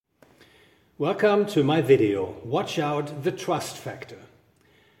Welcome to my video, Watch Out the Trust Factor.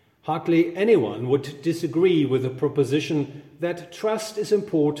 Hardly anyone would disagree with the proposition that trust is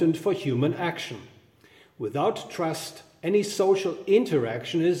important for human action. Without trust, any social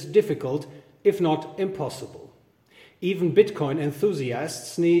interaction is difficult, if not impossible. Even Bitcoin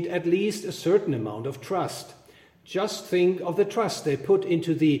enthusiasts need at least a certain amount of trust. Just think of the trust they put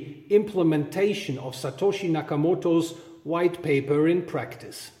into the implementation of Satoshi Nakamoto's white paper in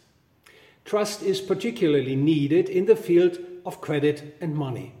practice. Trust is particularly needed in the field of credit and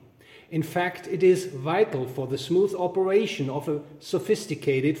money. In fact, it is vital for the smooth operation of a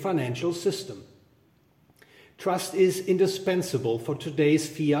sophisticated financial system. Trust is indispensable for today's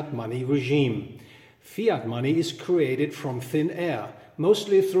fiat money regime. Fiat money is created from thin air,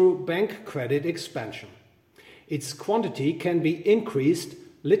 mostly through bank credit expansion. Its quantity can be increased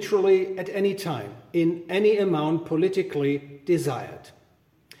literally at any time, in any amount politically desired.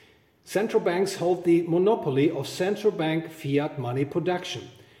 Central banks hold the monopoly of central bank fiat money production,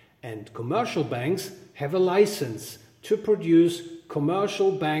 and commercial banks have a license to produce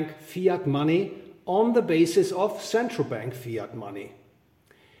commercial bank fiat money on the basis of central bank fiat money.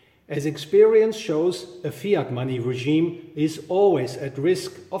 As experience shows, a fiat money regime is always at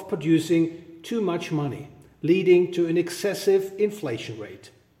risk of producing too much money, leading to an excessive inflation rate.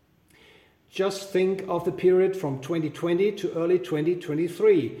 Just think of the period from 2020 to early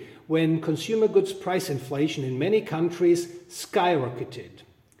 2023, when consumer goods price inflation in many countries skyrocketed.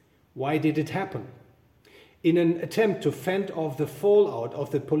 Why did it happen? In an attempt to fend off the fallout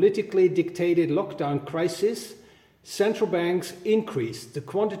of the politically dictated lockdown crisis, central banks increased the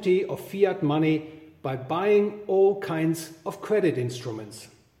quantity of fiat money by buying all kinds of credit instruments.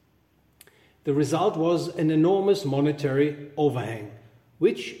 The result was an enormous monetary overhang,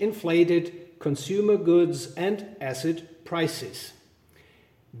 which inflated consumer goods and asset prices.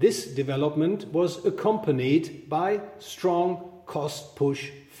 This development was accompanied by strong cost push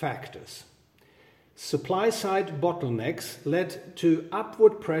factors. Supply-side bottlenecks led to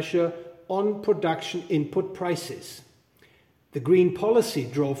upward pressure on production input prices. The green policy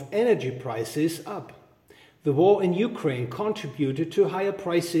drove energy prices up. The war in Ukraine contributed to higher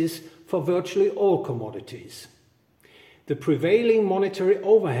prices for virtually all commodities. The prevailing monetary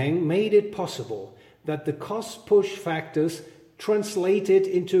overhang made it possible that the cost push factors translated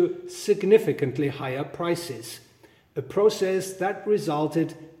into significantly higher prices, a process that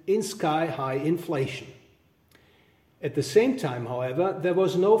resulted in sky-high inflation. At the same time, however, there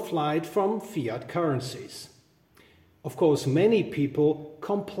was no flight from fiat currencies. Of course, many people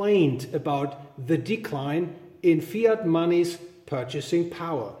complained about the decline in fiat money's purchasing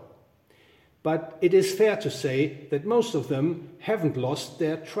power. But it is fair to say that most of them haven't lost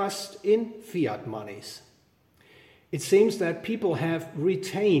their trust in fiat monies. It seems that people have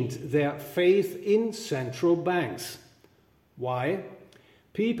retained their faith in central banks. Why?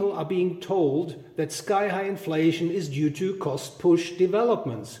 People are being told that sky-high inflation is due to cost-push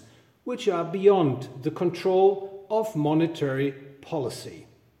developments, which are beyond the control of monetary policy.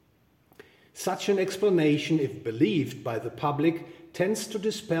 Such an explanation, if believed by the public, tends to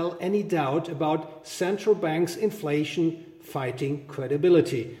dispel any doubt about central banks' inflation-fighting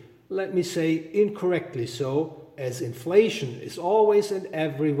credibility. Let me say incorrectly so, as inflation is always and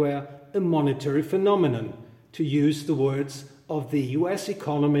everywhere a monetary phenomenon, to use the words of the US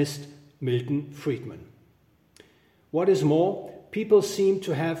economist Milton Friedman. What is more, people seem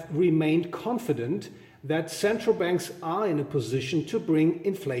to have remained confident that central banks are in a position to bring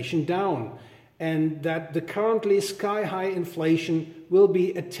inflation down, and that the currently sky-high inflation will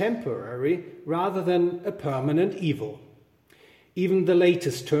be a temporary rather than a permanent evil. Even the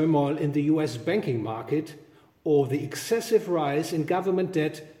latest turmoil in the US banking market or the excessive rise in government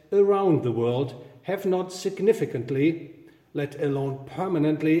debt around the world have not significantly, let alone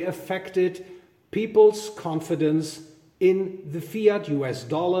permanently, affected people's confidence in the fiat US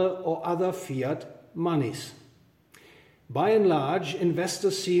dollar or other fiat monies. By and large,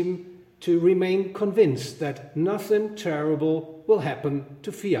 investors seem to remain convinced that nothing terrible will happen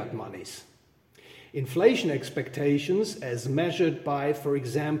to fiat monies. Inflation expectations, as measured by, for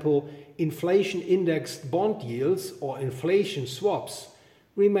example, inflation-indexed bond yields or inflation swaps,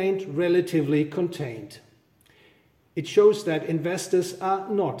 remained relatively contained. It shows that investors are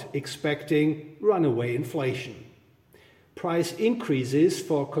not expecting runaway inflation. Price increases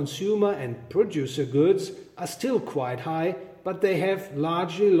for consumer and producer goods are still quite high, but they have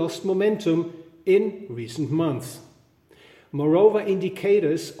largely lost momentum in recent months. Moreover,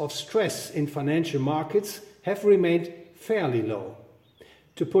 indicators of stress in financial markets have remained fairly low.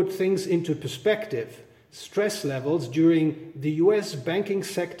 To put things into perspective, stress levels during the US banking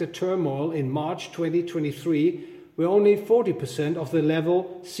sector turmoil in March 2023 were only 40% of the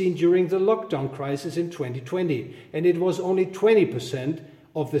level seen during the lockdown crisis in 2020, and it was only 20%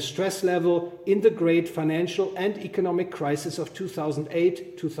 of the stress level in the great financial and economic crisis of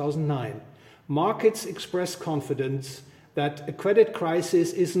 2008-2009. Markets express confidence that a credit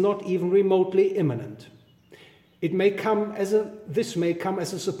crisis is not even remotely imminent. This may come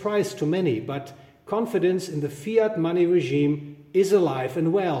as a surprise to many, but confidence in the fiat money regime is alive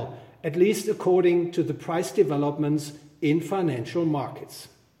and well, at least according to the price developments in financial markets.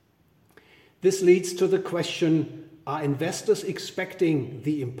 This leads to the question, are investors expecting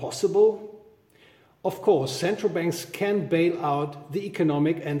the impossible? Of course, central banks can bail out the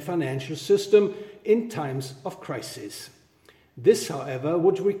economic and financial system in times of crisis. This, however,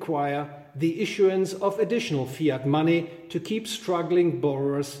 would require the issuance of additional fiat money to keep struggling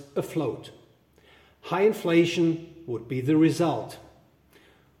borrowers afloat. High inflation would be the result.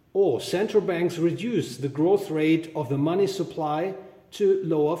 Or central banks reduce the growth rate of the money supply to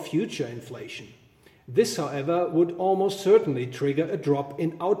lower future inflation. This, however, would almost certainly trigger a drop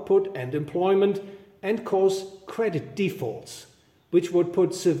in output and employment and cause credit defaults, which would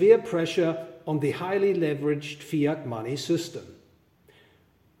put severe pressure on the highly leveraged fiat money system.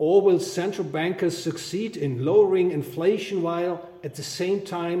 Or will central bankers succeed in lowering inflation while at the same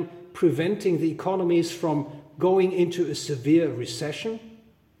time preventing the economies from going into a severe recession?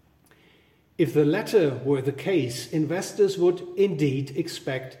 If the latter were the case, investors would indeed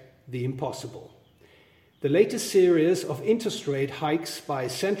expect the impossible. The latest series of interest rate hikes by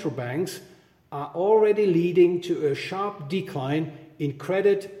central banks are already leading to a sharp decline in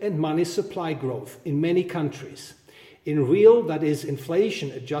credit and money supply growth in many countries. In real, that is,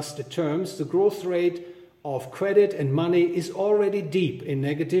 inflation-adjusted terms, the growth rate of credit and money is already deep in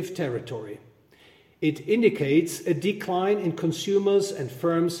negative territory. It indicates a decline in consumers' and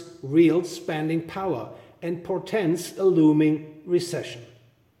firms' real spending power and portends a looming recession.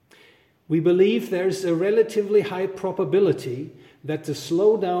 We believe there is a relatively high probability that the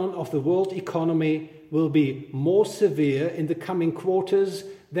slowdown of the world economy will be more severe in the coming quarters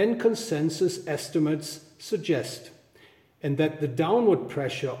than consensus estimates suggest, and that the downward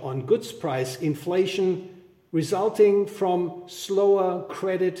pressure on goods price inflation resulting from slower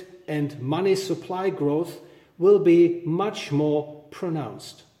credit and money supply growth will be much more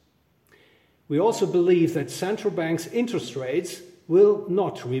pronounced. We also believe that central banks' interest rates will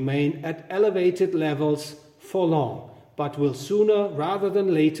not remain at elevated levels for long, but will sooner rather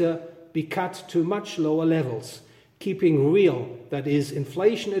than later be cut to much lower levels, keeping real, that is,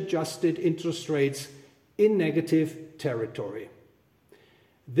 inflation-adjusted interest rates in negative territory.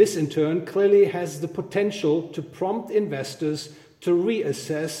 This in turn clearly has the potential to prompt investors to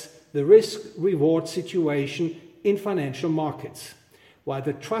reassess the risk-reward situation in financial markets. While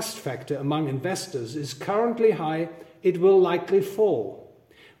the trust factor among investors is currently high, it will likely fall.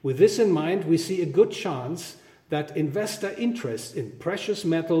 With this in mind, we see a good chance that investor interest in precious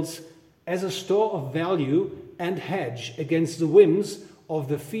metals as a store of value and hedge against the whims of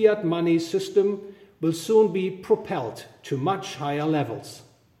the fiat money system will soon be propelled to much higher levels,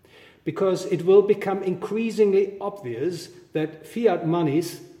 because it will become increasingly obvious that fiat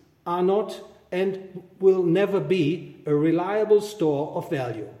monies are not and will never be a reliable store of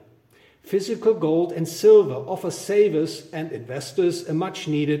value. Physical gold and silver offer savers and investors a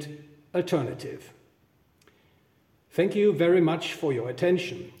much-needed alternative. Thank you very much for your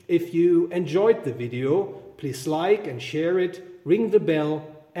attention. If you enjoyed the video, please like and share it, ring the bell,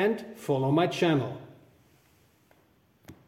 and follow my channel.